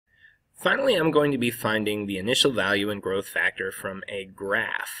Finally, I'm going to be finding the initial value and growth factor from a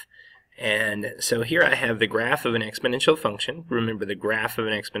graph. And so here I have the graph of an exponential function. Remember, the graph of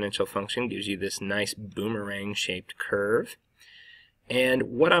an exponential function gives you this nice boomerang-shaped curve. And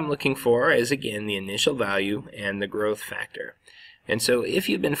what I'm looking for is, again, the initial value and the growth factor. And so if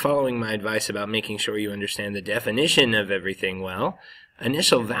you've been following my advice about making sure you understand the definition of everything well,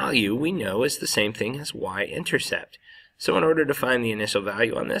 initial value we know is the same thing as Y-intercept. So in order to find the initial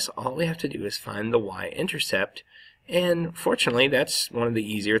value on this, all we have to do is find the Y-intercept. And fortunately, that's one of the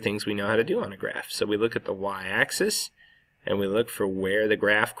easier things we know how to do on a graph. So we look at the y-axis, and we look for where the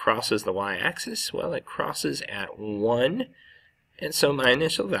graph crosses the y-axis. Well, it crosses at 1, and so my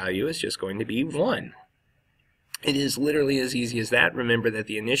initial value is just going to be 1. It is literally as easy as that. Remember that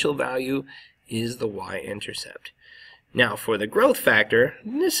the initial value is the y-intercept. Now, for the growth factor,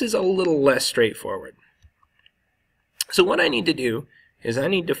 this is a little less straightforward. So what I need to do is I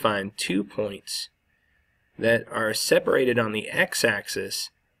need to find 2 points that are separated on the x-axis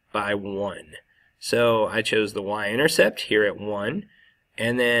by 1. So I chose the y-intercept here at 1,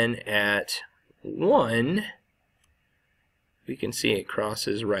 and then at 1 we can see it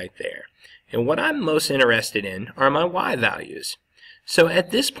crosses right there. And what I'm most interested in are my y values. So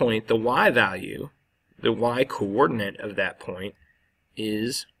at this point, the y value, the y coordinate of that point,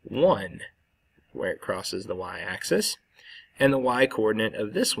 is 1, where it crosses the y-axis, and the y coordinate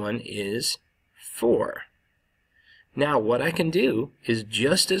of this one is 4. Now what I can do is,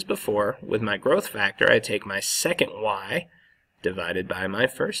 just as before with my growth factor, I take my second y divided by my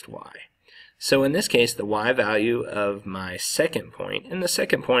first y. So in this case, the y value of my second point, and the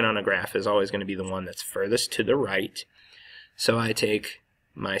second point on a graph is always going to be the one that's furthest to the right, so I take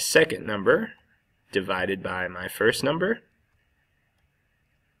my second number divided by my first number,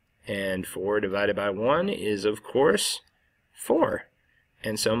 and 4 divided by 1 is, of course, 4.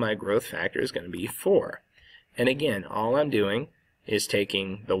 And so my growth factor is going to be 4. And again, all I'm doing is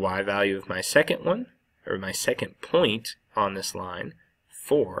taking the y value of my second one, or my second point on this line,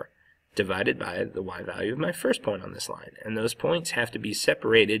 4, divided by the y value of my first point on this line. And those points have to be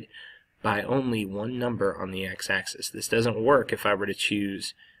separated by only one number on the x-axis. This doesn't work if I were to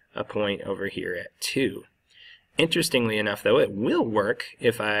choose a point over here at 2. Interestingly enough, though, it will work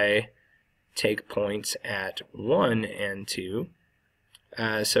if I take points at 1 and 2.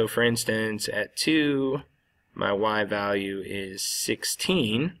 So for instance, at 2, my y value is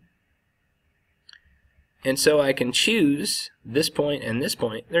 16. And so I can choose this point and this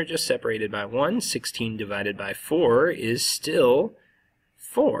point. They're just separated by 1. 16 divided by 4 is still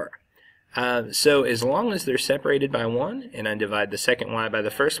 4. So as long as they're separated by 1, and I divide the second y by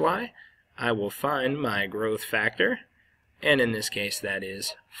the first y, I will find my growth factor, and in this case that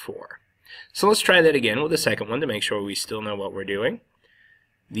is 4. So let's try that again with the second one to make sure we still know what we're doing.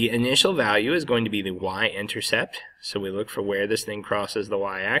 The initial value is going to be the y-intercept, so we look for where this thing crosses the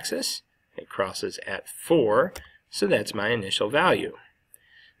y-axis. It crosses at 4, so that's my initial value.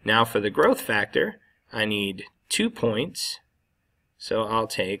 Now for the growth factor, I need 2 points, so I'll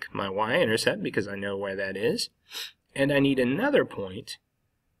take my y-intercept because I know where that is, and I need another point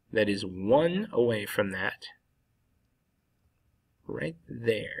that is 1 away from that, right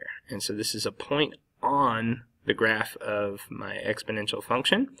there. And so this is a point on the graph of my exponential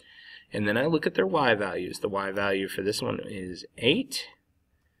function, and then I look at their y values. The y value for this one is 8,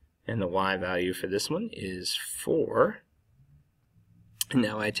 and the y value for this one is 4. And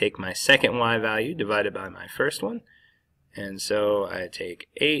now I take my second y value divided by my first one, and so I take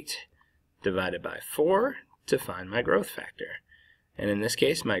 8 divided by 4 to find my growth factor. And in this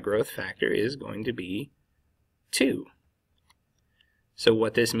case, my growth factor is going to be 2. So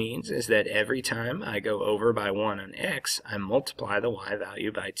what this means is that every time I go over by 1 on x, I multiply the y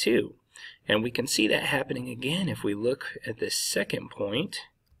value by 2. And we can see that happening again if we look at this second point.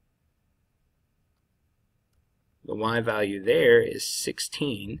 The y value there is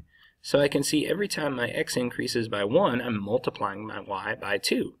 16. So I can see every time my x increases by 1, I'm multiplying my y by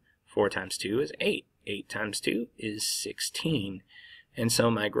 2. 4 times 2 is 8. 8 times 2 is 16. And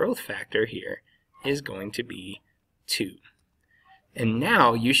so my growth factor here is going to be 2. And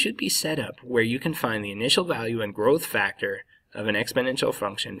now you should be set up where you can find the initial value and growth factor of an exponential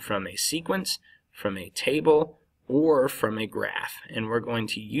function from a sequence, from a table, or from a graph. And we're going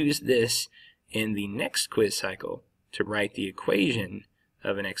to use this in the next quiz cycle to write the equation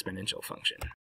of an exponential function.